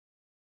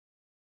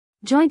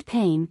Joint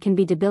pain can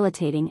be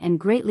debilitating and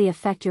greatly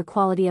affect your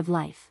quality of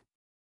life.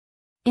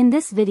 In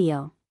this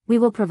video, we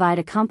will provide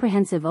a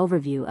comprehensive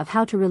overview of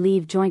how to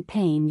relieve joint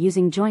pain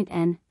using Joint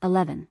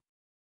N-11.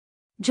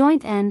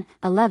 Joint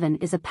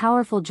N-11 is a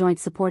powerful joint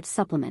support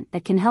supplement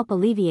that can help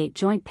alleviate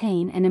joint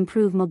pain and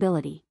improve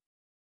mobility.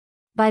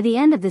 By the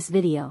end of this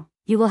video,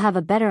 you will have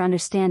a better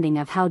understanding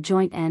of how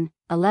Joint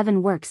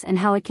N-11 works and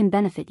how it can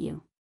benefit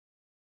you.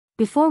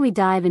 Before we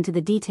dive into the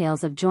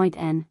details of Joint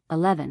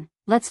N-11,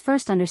 let's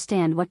first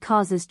understand what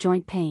causes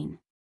joint pain.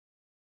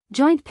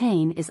 Joint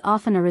pain is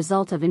often a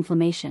result of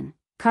inflammation,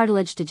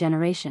 cartilage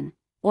degeneration,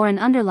 or an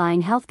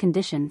underlying health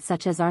condition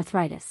such as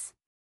arthritis.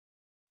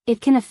 It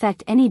can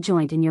affect any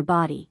joint in your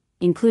body,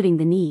 including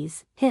the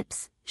knees,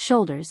 hips,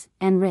 shoulders,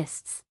 and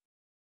wrists.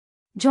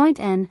 Joint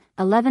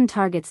N-11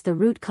 targets the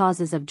root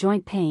causes of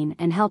joint pain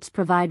and helps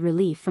provide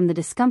relief from the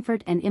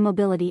discomfort and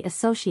immobility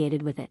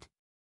associated with it.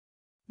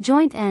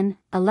 Joint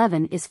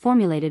N-11 is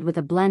formulated with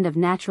a blend of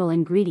natural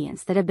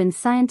ingredients that have been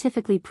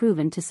scientifically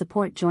proven to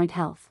support joint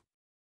health.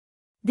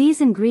 These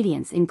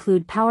ingredients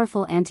include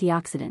powerful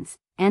antioxidants,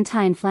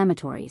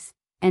 anti-inflammatories,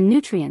 and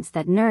nutrients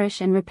that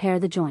nourish and repair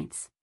the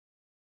joints.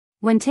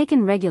 When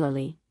taken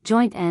regularly,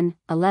 Joint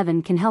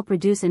N-11 can help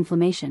reduce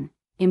inflammation,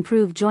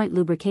 improve joint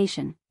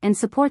lubrication, and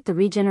support the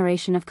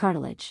regeneration of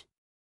cartilage.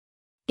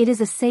 It is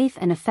a safe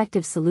and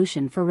effective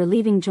solution for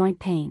relieving joint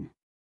pain.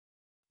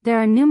 There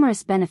are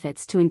numerous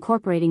benefits to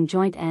incorporating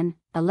Joint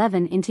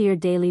N-11 into your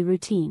daily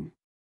routine.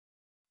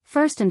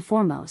 First and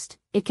foremost,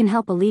 it can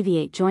help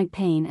alleviate joint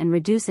pain and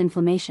reduce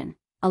inflammation,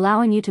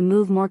 allowing you to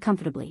move more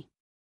comfortably.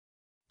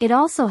 It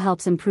also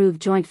helps improve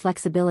joint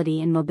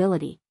flexibility and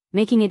mobility,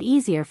 making it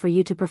easier for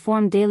you to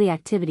perform daily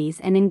activities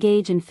and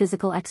engage in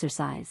physical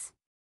exercise.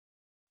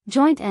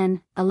 Joint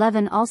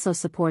N-11 also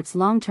supports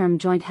long-term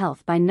joint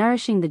health by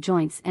nourishing the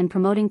joints and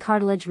promoting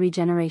cartilage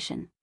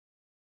regeneration.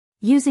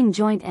 Using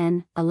Joint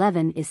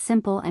N-11 is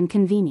simple and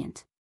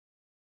convenient.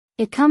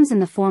 It comes in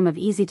the form of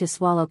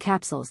easy-to-swallow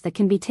capsules that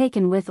can be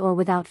taken with or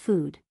without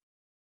food.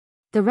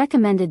 The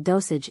recommended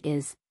dosage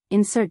is,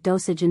 insert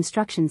dosage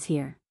instructions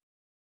here.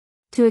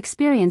 To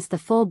experience the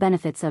full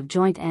benefits of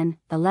Joint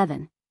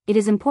N-11, it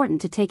is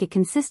important to take it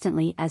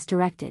consistently as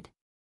directed.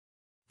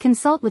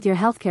 Consult with your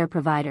healthcare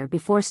provider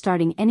before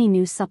starting any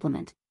new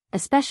supplement,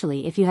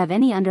 especially if you have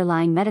any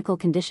underlying medical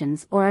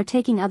conditions or are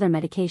taking other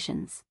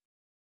medications.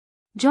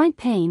 Joint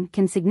pain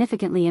can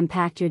significantly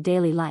impact your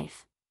daily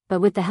life, but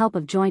with the help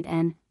of Joint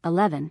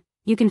N-11,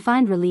 you can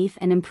find relief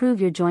and improve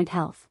your joint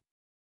health.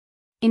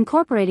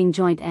 Incorporating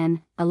Joint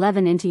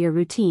N-11 into your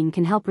routine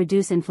can help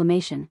reduce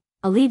inflammation,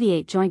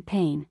 alleviate joint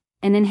pain,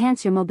 and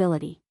enhance your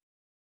mobility.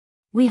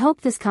 We hope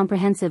this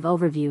comprehensive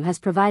overview has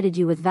provided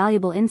you with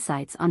valuable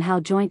insights on how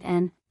Joint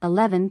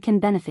N-11 can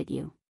benefit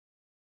you.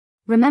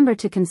 Remember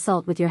to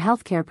consult with your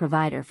healthcare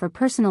provider for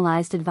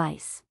personalized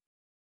advice.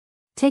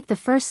 Take the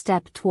first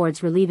step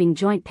towards relieving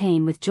joint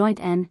pain with Joint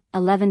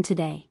N-11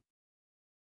 today.